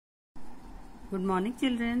Good morning,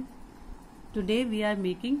 children. Today we are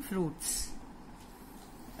making fruits.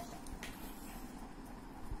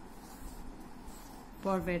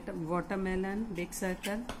 For watermelon, big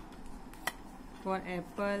circle. For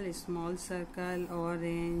apple, small circle.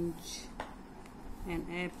 Orange, an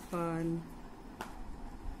apple.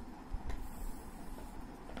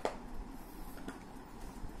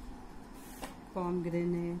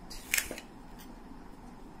 Pomegranate.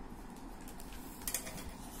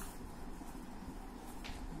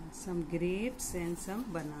 Some grapes and some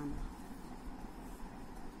banana.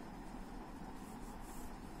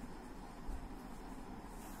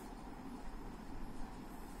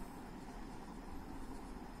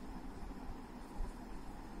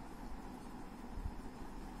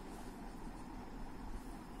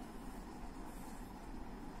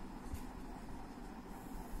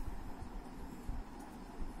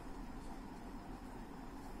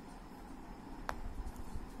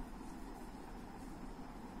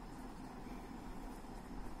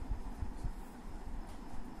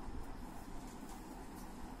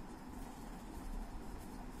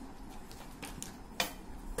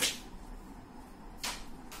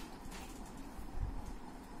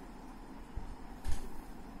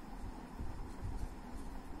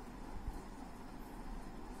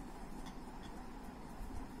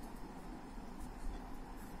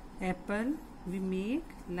 Apple we make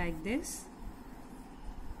like this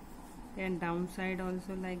and downside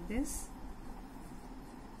also like this.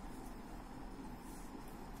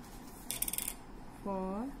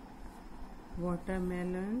 For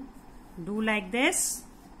watermelon do like this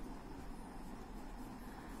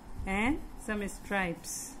and some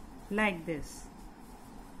stripes like this,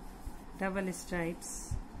 double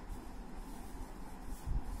stripes.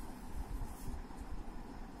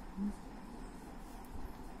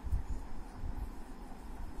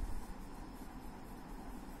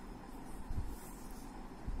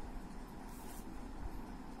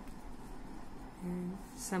 And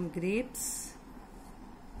some grapes.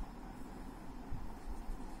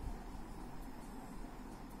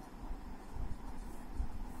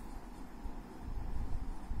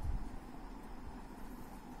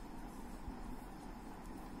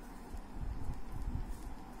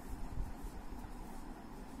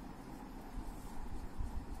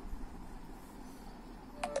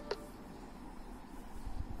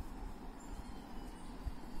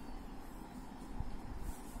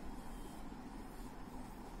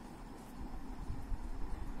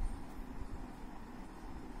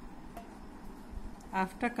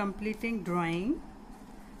 After completing drawing,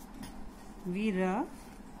 we rub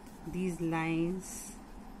these lines,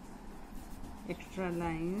 extra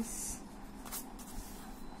lines.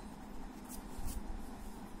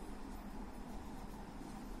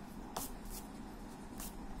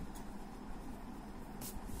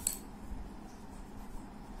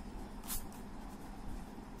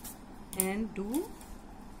 And do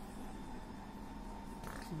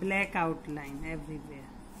black outline everywhere.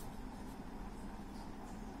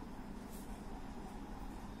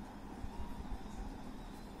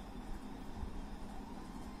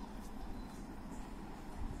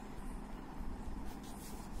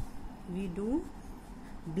 We do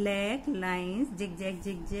black lines, zigzag,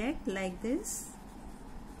 zigzag like this.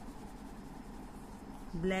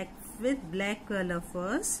 Black with black color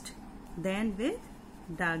first, then with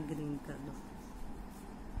dark green color.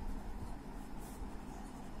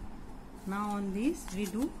 Now on this we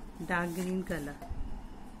do dark green color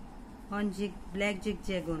on black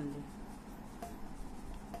zigzag only.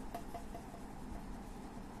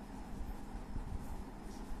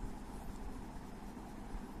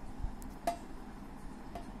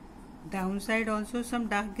 Downside also some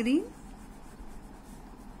dark green,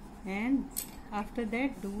 and after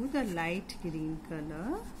that do the light green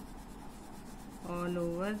color all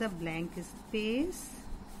over the blank space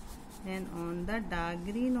and on the dark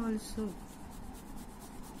green also.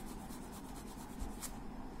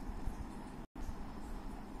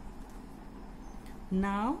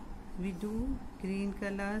 Now we do green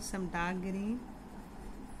color, some dark green,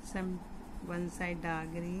 some one side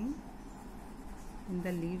dark green in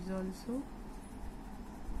the leaves also,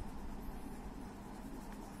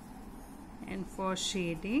 and for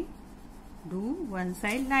shading do one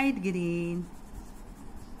side light green.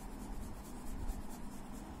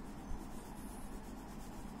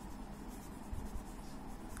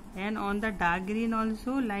 And on the dark green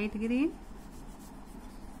also light green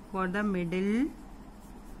for the middle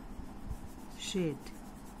shade.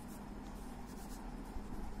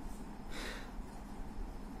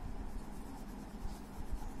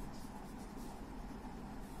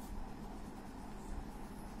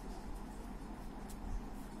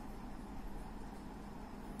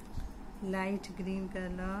 light green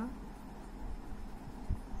color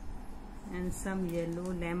and some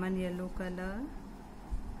yellow, lemon yellow color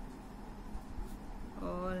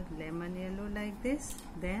or lemon yellow like this,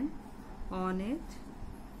 then on it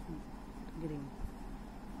green.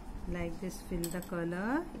 Like this, fill the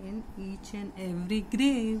color in each and every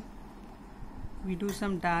grave. We do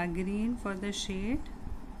some dark green for the shade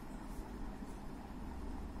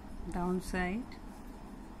downside,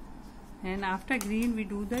 and after green we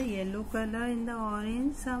do the yellow color in the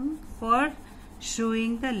orange, some for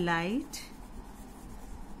showing the light,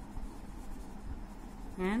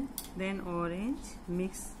 and then orange,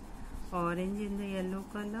 mix orange in the yellow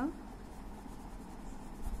color.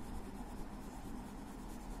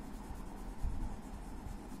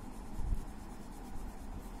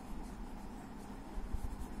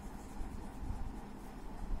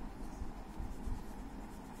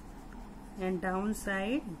 And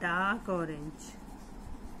downside dark orange.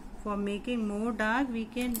 For making more dark, we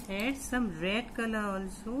can add some red color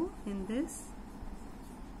also in this,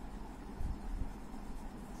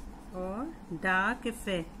 or dark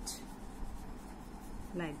effect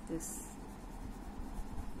like this.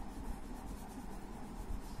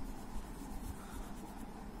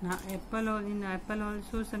 Now in apple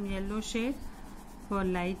also some yellow shade for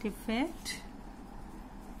light effect,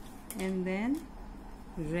 and then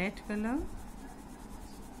red color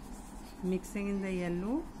mixing in the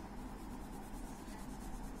yellow.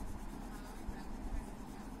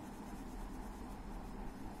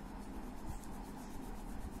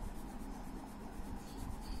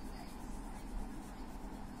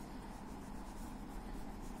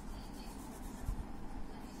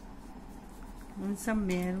 And some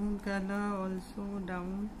maroon color also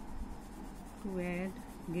down to add,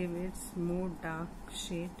 give it more dark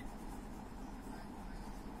shade.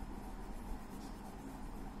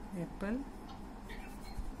 Apple.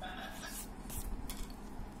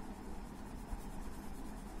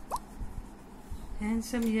 And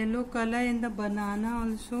some yellow color in the banana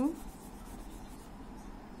also.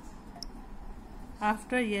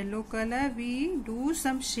 After yellow color, we do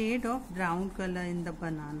some shade of brown color in the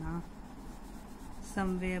banana.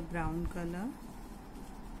 Somewhere brown color.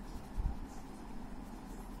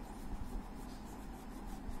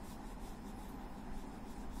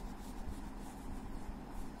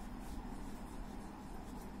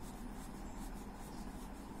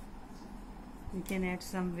 We can add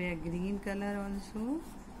somewhere green color also.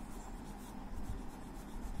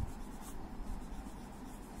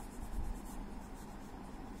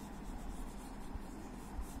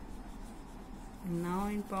 And now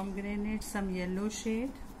in pomegranate, some yellow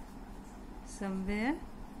shade somewhere,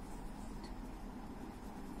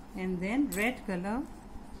 and then red color.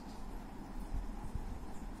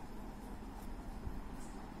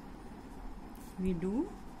 We do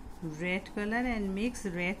red color and mix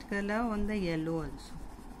red color on the yellow also,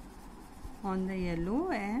 on the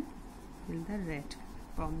yellow, and fill the red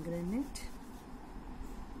pomegranate.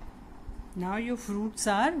 Now your fruits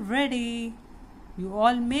are ready. You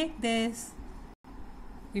all make this.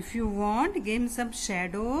 If you want, give some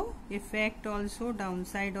shadow effect also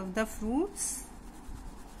downside of the fruits.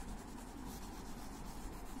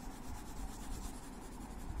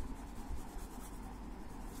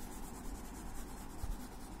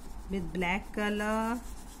 With black color,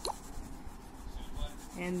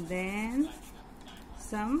 and then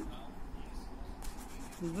some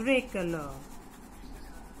gray color.